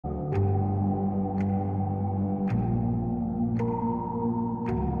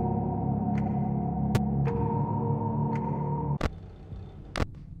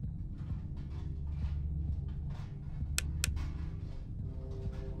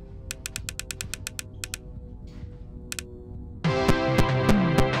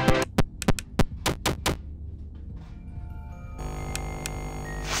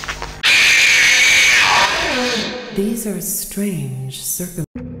These are strange circumstances.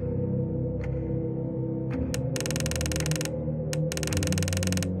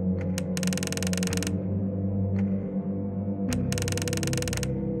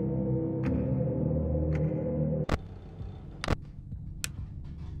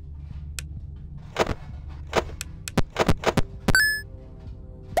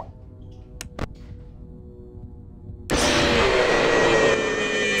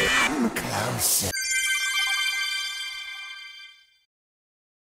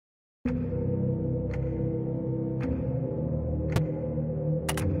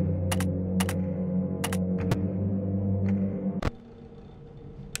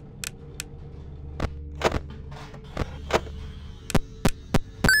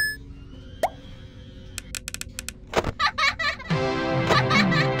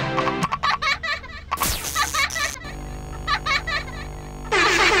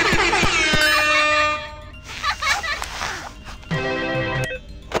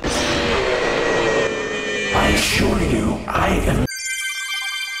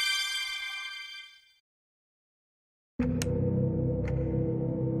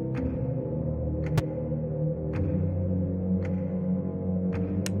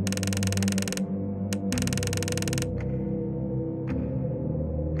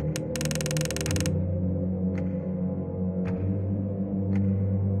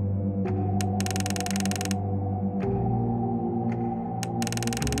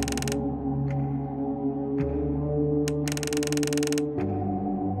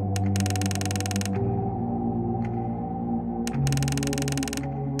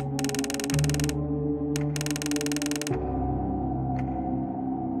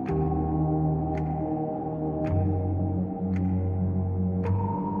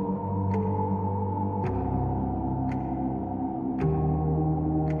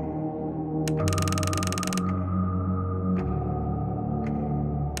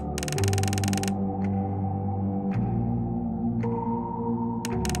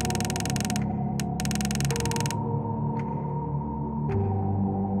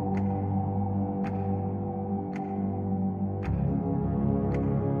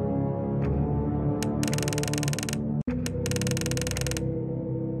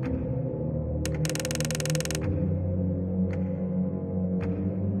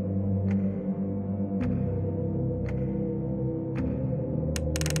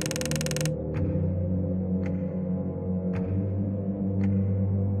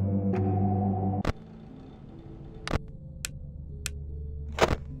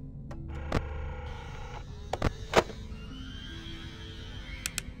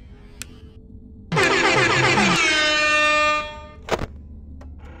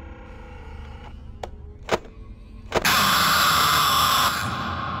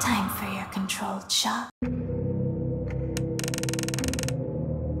 Shot.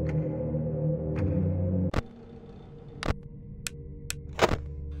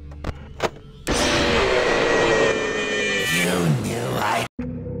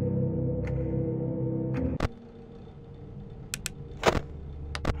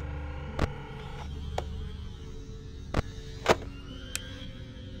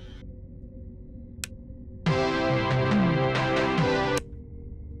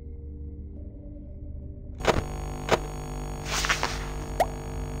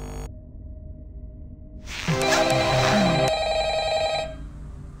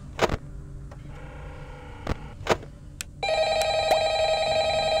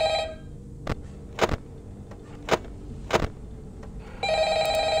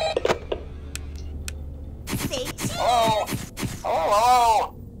 Hello?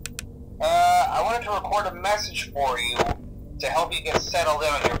 Hello? I wanted to record a message for you to help you get settled in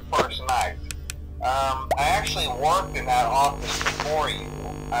on your first night. I actually worked in that office before you.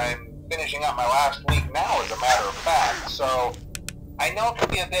 I'm finishing up my last week now, as a matter of fact, so I know it can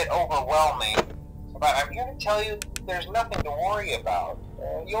be a bit overwhelming, but I'm here to tell you there's nothing to worry about.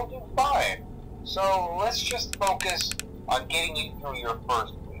 You'll do fine. So let's just focus on getting you through your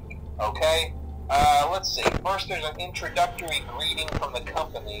first week, okay? Let's see. First, there's an introductory greeting from the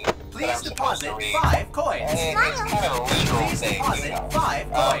company. Please deposit 5 coins. It's kind of a legal thing, deposit you know.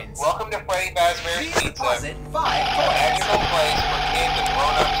 5 coins. Welcome to Freddy Fazbear's Please Pizza. deposit 5 A coins. magical place for kids and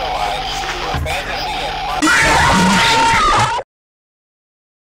grown-ups alike, where fantasy and fun.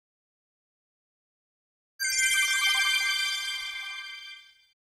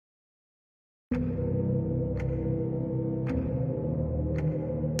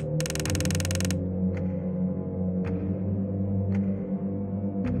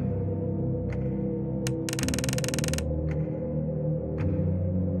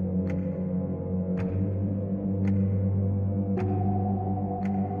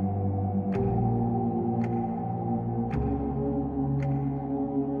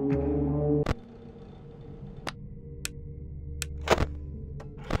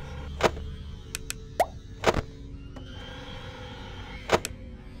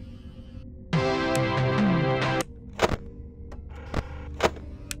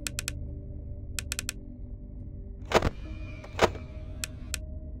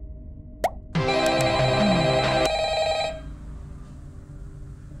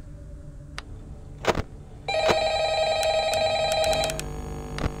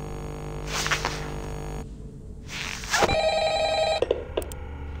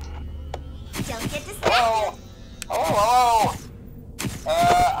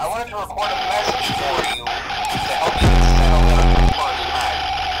 to record a message for you to help you get settled in on your first night.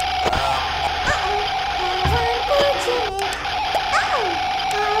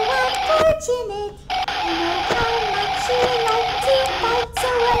 Fortunate. I know how much you like to fight, so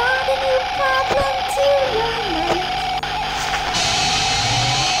we'll add a new problem to your night.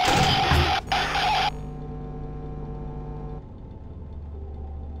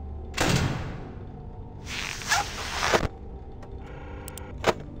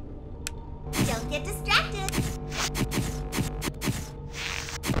 Don't get distracted.